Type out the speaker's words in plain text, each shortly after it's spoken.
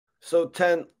So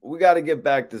 10, we got to get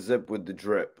back to Zip with the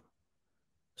drip.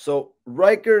 So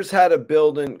Rikers had a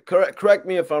building. Correct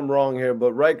me if I'm wrong here,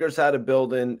 but Rikers had a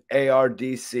building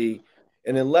ARDC,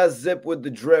 and unless Zip with the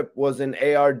drip was in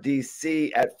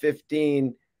ARDC at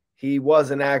 15, he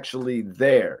wasn't actually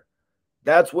there.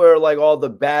 That's where like all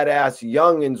the badass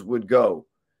youngins would go.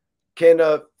 Can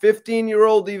a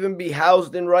 15-year-old even be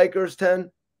housed in Rikers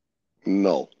 10?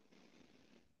 No,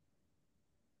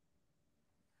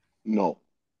 no.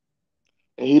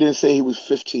 And he didn't say he was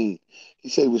 15. He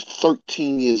said he was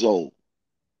 13 years old.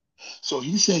 So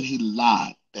he said he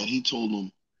lied that he told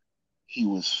him he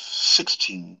was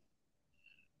 16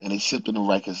 and they shipped him to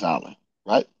Rikers Island,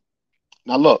 right?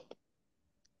 Now look,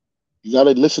 you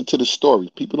gotta listen to the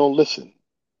story. People don't listen.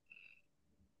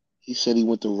 He said he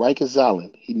went to Rikers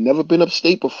Island. He never been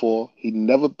upstate before. He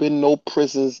never been no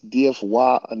prisons,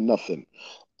 DFY or nothing.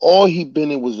 All he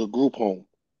been in was a group home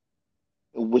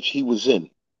in which he was in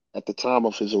at the time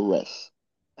of his arrest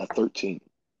at 13.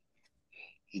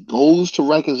 He goes to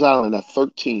Rikers Island at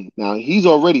 13. Now he's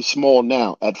already small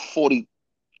now at 40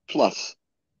 plus.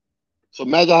 So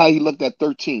imagine how he looked at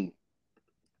 13.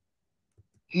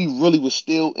 He really was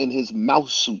still in his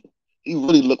mouse suit. He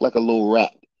really looked like a little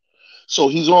rat. So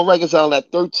he's on Rikers Island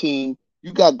at 13.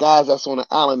 You got guys that's on the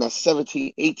island at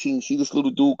 17, 18. See this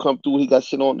little dude come through. He got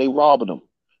shit on. They robbing him.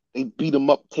 They beat him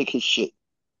up, take his shit.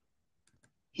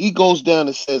 He goes down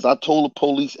and says, I told the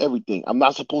police everything. I'm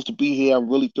not supposed to be here. I'm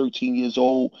really 13 years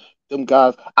old. Them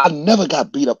guys, I never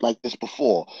got beat up like this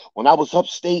before. When I was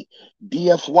upstate,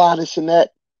 DFY, this and that.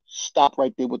 Stop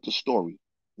right there with the story.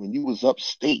 When you was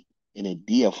upstate and in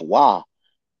DFY,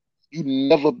 you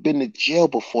never been to jail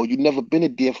before. You never been to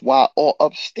DFY or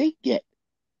upstate yet.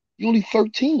 You only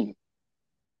 13.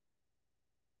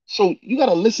 So you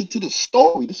gotta listen to the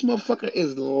story. This motherfucker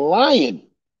is lying.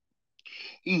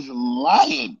 He's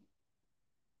lying.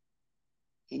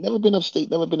 He never been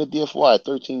upstate, never been to DFY at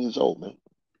 13 years old, man.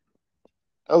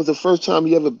 That was the first time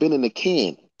he ever been in a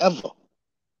can, ever.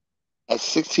 At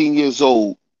 16 years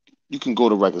old, you can go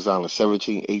to Rikers Island,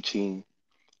 17, 18.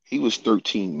 He was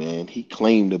 13, man. He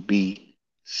claimed to be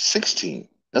 16.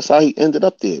 That's how he ended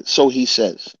up there. So he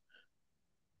says.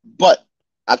 But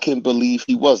I can believe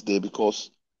he was there because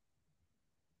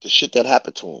the shit that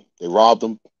happened to him. They robbed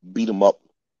him, beat him up,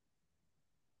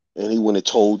 and he went and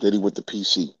told that he went to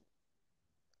PC.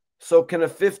 So can a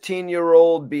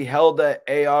 15-year-old be held at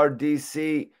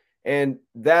ARDC? And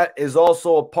that is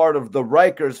also a part of the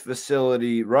Rikers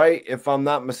facility, right? If I'm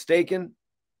not mistaken.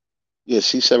 Yeah,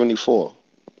 C-74.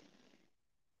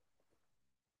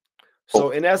 So Oh,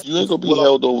 in you ain't essence, gonna be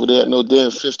held over there at no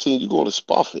damn 15. You going to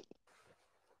Spofford.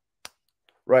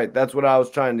 right, that's what I was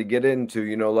trying to get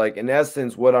into. Like in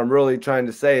essence, what I'm really trying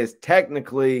to say is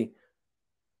technically,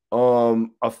 a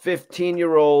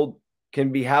 15-year-old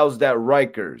can be housed at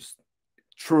Rikers.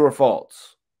 True or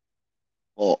false?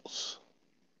 False.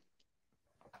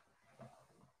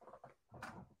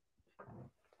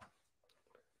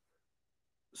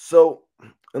 So,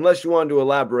 unless you wanted to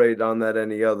elaborate on that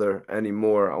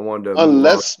anymore, I wanted to move on.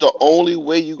 Unless the only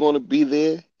way you're gonna be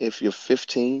there if you're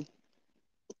 15,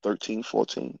 13,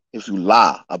 14, if you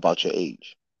lie about your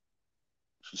age.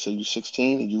 If you say you're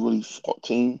 16 and you really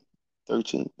 14,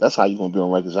 13, that's how you're gonna be on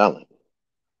Rikers Island.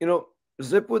 You know,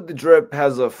 Zip with the Drip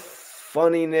has a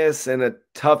funniness and a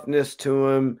toughness to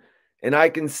him, and I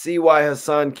can see why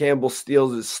Hassan Campbell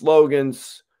steals his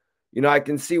slogans. I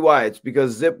can see why. It's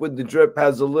because Zip with the Drip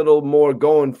has a little more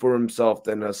going for himself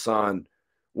than Hassan.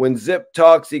 When Zip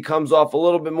talks, he comes off a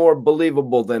little bit more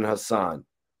believable than Hassan.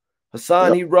 Hassan,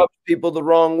 Yep. he rubs people the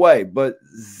wrong way, but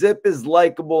Zip is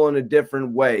likable in a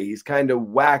different way. He's kind of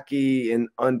wacky and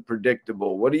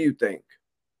unpredictable. What do you think?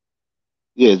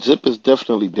 Yeah, Zip is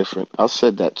definitely different. I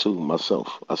said that too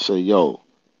myself. I said, yo,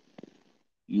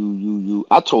 you.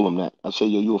 I told him that. I said,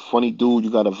 yo, you a funny dude. You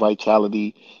got a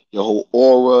vitality. Your whole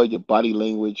aura, your body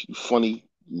language, you funny.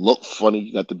 Look funny.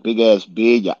 You got the big ass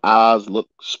beard. Your eyes look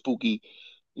spooky.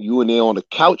 You in there on the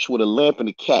couch with a lamp and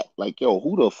a cat. Like, yo,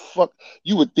 who the fuck?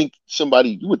 You would think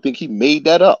he made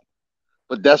that up,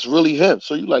 but that's really him.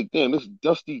 So you like, damn, this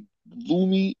dusty,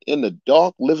 gloomy, in the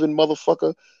dark, living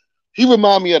motherfucker. He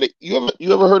remind me of you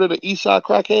ever heard of the East Side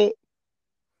Crackhead?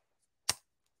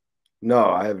 No,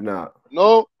 I have not.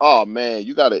 No? Oh man,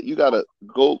 you gotta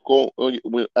go on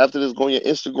after this, go on your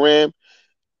Instagram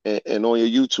and on your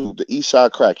YouTube, the East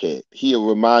Side Crackhead. He'll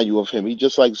remind you of him. He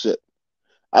just like Zip.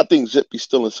 I think Zip be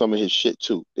stealing some of his shit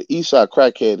too. The East Side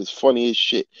Crackhead is funny as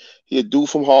shit. He a dude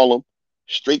from Harlem,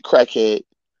 straight crackhead,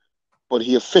 but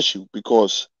he official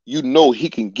because he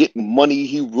can get money.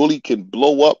 He really can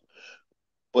blow up,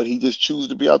 but he just choose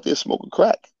to be out there smoking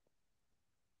crack.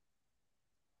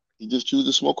 He just chooses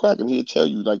to smoke crack, and he'll tell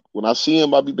you. Like when I see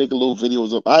him, I'll be making little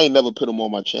videos of. I ain't never put him on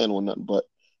my channel or nothing, but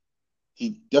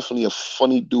he definitely a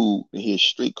funny dude, and he a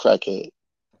straight crackhead.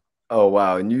 Oh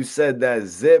wow! And you said that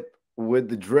Zip with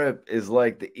the drip is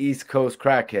like the East Coast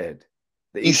crackhead,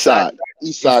 the East side, East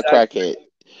East side Side. crackhead.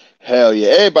 Hell yeah,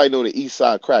 everybody know the East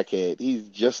side crackhead. He's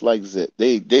just like Zip.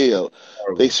 They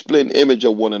Horrible. split an image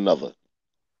of one another.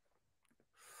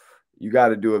 You got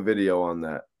to do a video on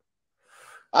that.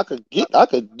 I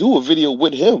could do a video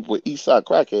with him with Eastside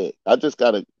Crackhead. I just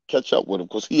gotta catch up with him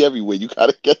because he everywhere. You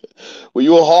gotta get when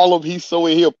you're in Harlem, he's so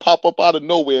in here pop up out of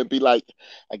nowhere and be like,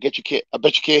 I bet you can't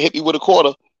hit me with a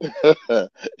quarter.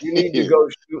 You need to go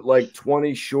shoot like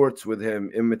 20 shorts with him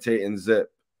imitating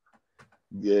Zip.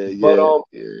 Yeah, But yeah,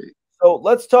 yeah. so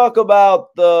let's talk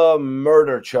about the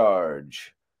murder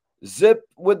charge. Zip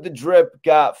with the drip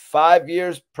got 5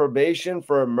 years probation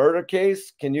for a murder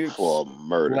case. Can you For a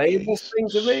murder explain this case. thing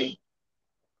to me?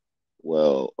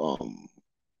 Well,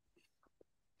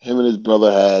 him and his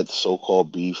brother had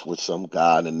so-called beef with some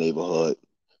guy in the neighborhood,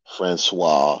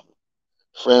 Francois.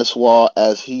 Francois,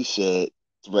 as he said,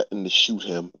 threatened to shoot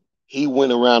him. He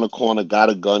went around the corner,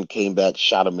 got a gun, came back,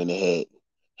 shot him in the head.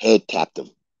 Head tapped him,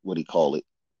 what he called it.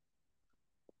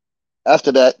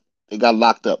 After that, they got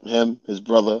locked up. Him, his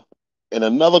brother, and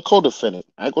another co-defendant.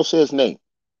 I ain't gonna say his name.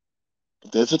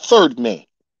 But there's a third man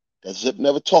that Zip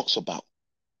never talks about.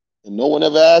 And no one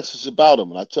ever asks us about him.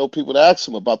 And I tell people to ask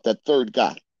him about that third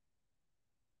guy.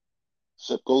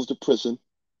 Zip goes to prison.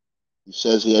 He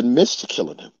says he admits to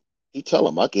killing him. He tell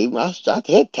him I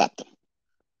head tapped him.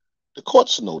 The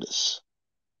courts notice.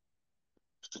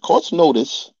 The courts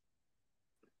notice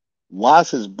why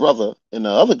is his brother and the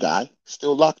other guy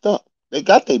still locked up? They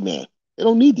got their man. They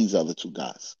don't need these other two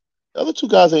guys. The other two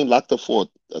guys ain't locked up for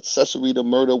accessory to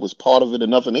murder, was part of it or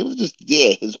nothing. They was just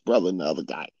his brother and the other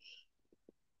guy.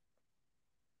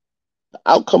 The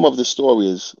outcome of the story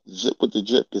is Zip with the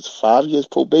Drip gets 5 years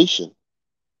probation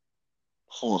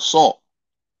for assault.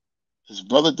 His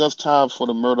brother does time for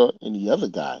the murder, and the other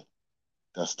guy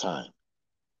does time.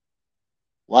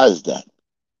 Why is that?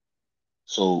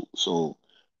 So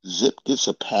Zip gets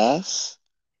a pass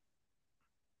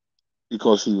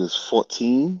because he was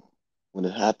 14 when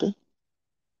it happened?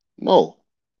 No.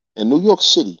 In New York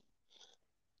City,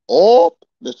 all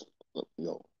this,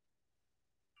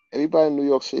 everybody in New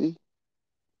York City,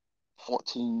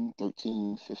 14,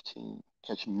 13, 15,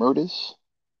 catch murders,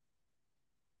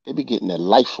 they be getting their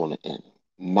life on the end.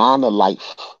 9 to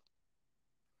life.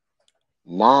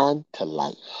 9 to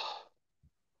life.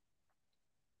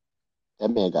 That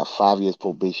man got 5 years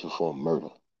probation for a murder.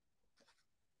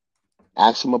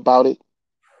 Ask him about it,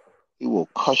 he will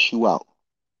cuss you out.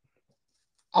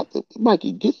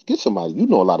 Mikey, get somebody. You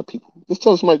know a lot of people. Just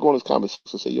tell somebody go on this comment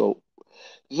section and say, yo,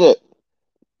 Zip,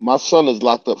 my son is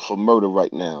locked up for murder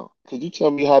right now. Could you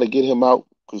tell me how to get him out?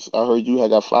 Because I heard you had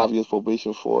got 5 years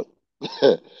probation for it.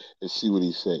 And see what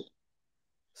he say.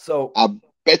 So I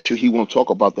bet you he won't talk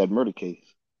about that murder case.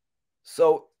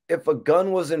 So if a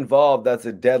gun was involved, that's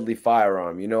a deadly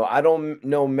firearm. You know, I don't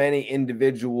know many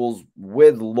individuals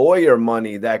with lawyer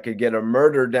money that could get a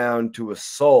murder down to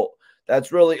assault.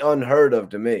 That's really unheard of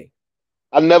to me.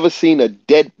 I've never seen a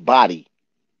dead body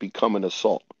become an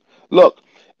assault. Look,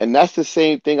 and that's the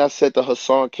same thing I said to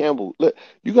Hassan Campbell. Look,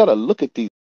 you got to look at these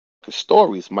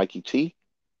stories, Mikey T.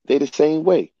 They the same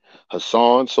way.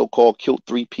 Hassan, so-called, killed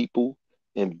 3 people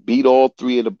and beat all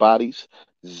 3 of the bodies.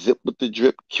 Zip with the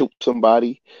drip, killed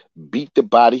somebody, beat the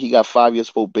body. He got 5 years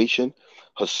probation.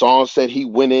 Hassan said he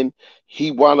went in.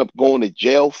 He wound up going to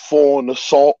jail for an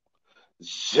assault.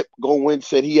 Zip go in,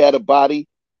 said he had a body.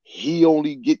 He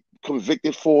only get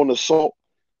convicted for an assault.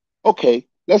 Okay,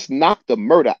 let's knock the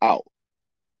murder out.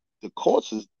 The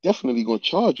courts is definitely going to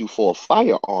charge you for a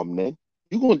firearm then.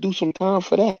 You're going to do some time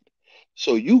for that.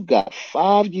 So you got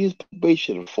 5 years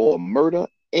probation for a murder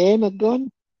and a gun?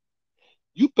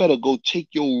 You better go take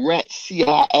your rat CI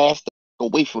ass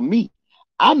away from me.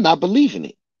 I'm not believing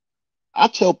it. I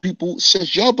tell people,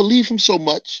 since y'all believe him so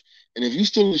much, and if you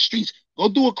still in the streets, go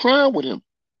do a crime with him.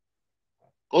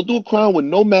 Go do a crime with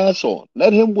no mask on.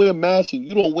 Let him wear a mask and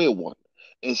you don't wear one.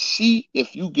 And see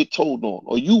if you get told on.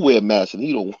 Or you wear a mask and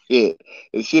he don't wear it.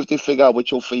 And see if they figure out what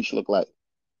your face look like.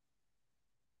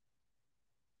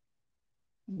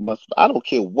 But I don't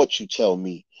care what you tell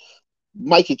me.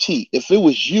 Mikey T, if it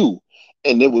was you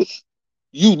and it was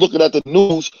you looking at the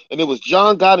news and it was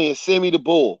John Gotti and Sammy the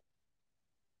Bull.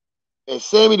 And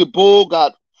Sammy the Bull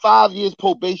got 5 years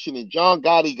probation and John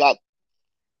Gotti got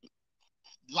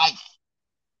life.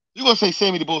 You're going to say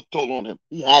Sammy the Bull told on him.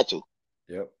 He had to.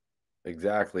 Yep,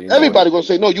 exactly. Everybody going to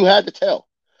say, no, you had to tell.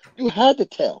 You had to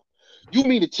tell. You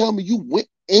mean to tell me you went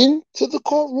into the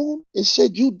courtroom and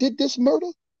said you did this murder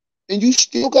and you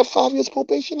still got 5 years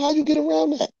probation? How you get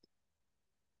around that?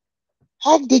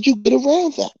 How did you get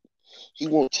around that? He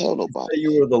won't tell nobody.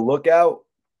 You were the lookout.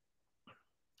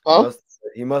 Huh?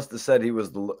 He must have said he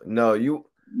was the no.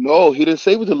 No, he didn't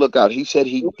say he was a lookout. He said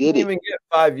he You did wouldn't it. even get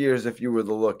 5 years if you were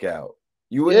the lookout.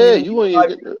 You wouldn't Yeah, even you get wouldn't even 5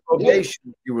 years get yeah, probation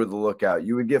if you were the lookout.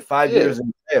 You would get five yeah, years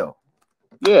in jail.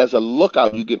 yeah. As a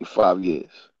lookout, you getting 5 years.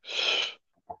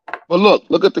 But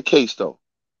look at the case though.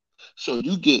 So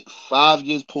you get 5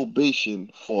 years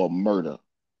probation for murder.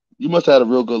 You must have had a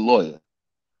real good lawyer.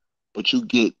 But you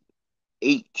get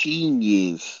 18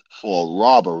 years for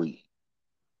robbery.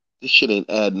 This shit ain't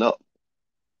adding up.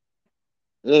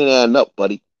 It ain't adding up,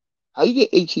 buddy. How you get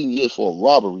 18 years for a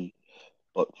robbery,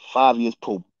 but 5 years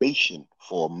probation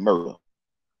for a murder?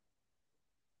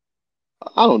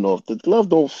 I don't know if the glove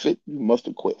don't fit. You must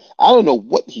have quit. I don't know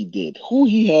what he did. Who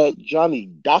he had? Johnny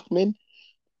Dockman,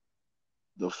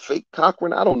 the fake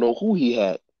Cochran. I don't know who he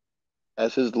had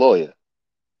as his lawyer.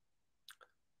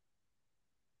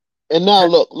 And now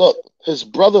look. His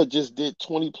brother just did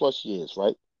 20 plus years,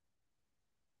 right?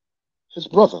 His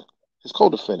brother, his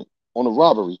co-defendant on a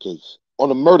robbery case, on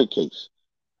a murder case.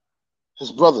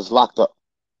 His brother's locked up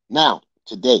now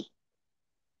today.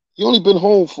 He only been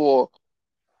home for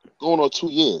going on 2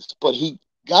 years, but he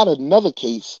got another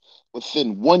case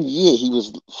within 1 year. He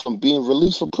was from being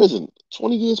released from prison,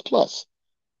 20 years plus.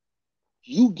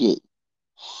 You get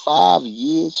 5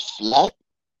 years flat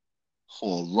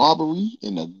for a robbery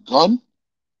and a gun.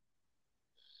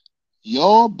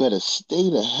 Y'all better stay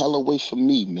the hell away from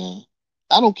me, man.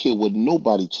 I don't care what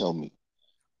nobody tell me.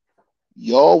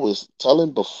 Y'all was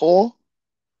telling before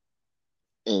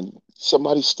and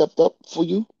somebody stepped up for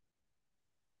you,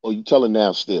 or you telling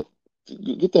now still?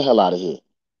 Get the hell out of here.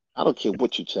 I don't care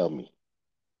what you tell me.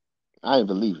 I ain't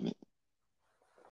believing it.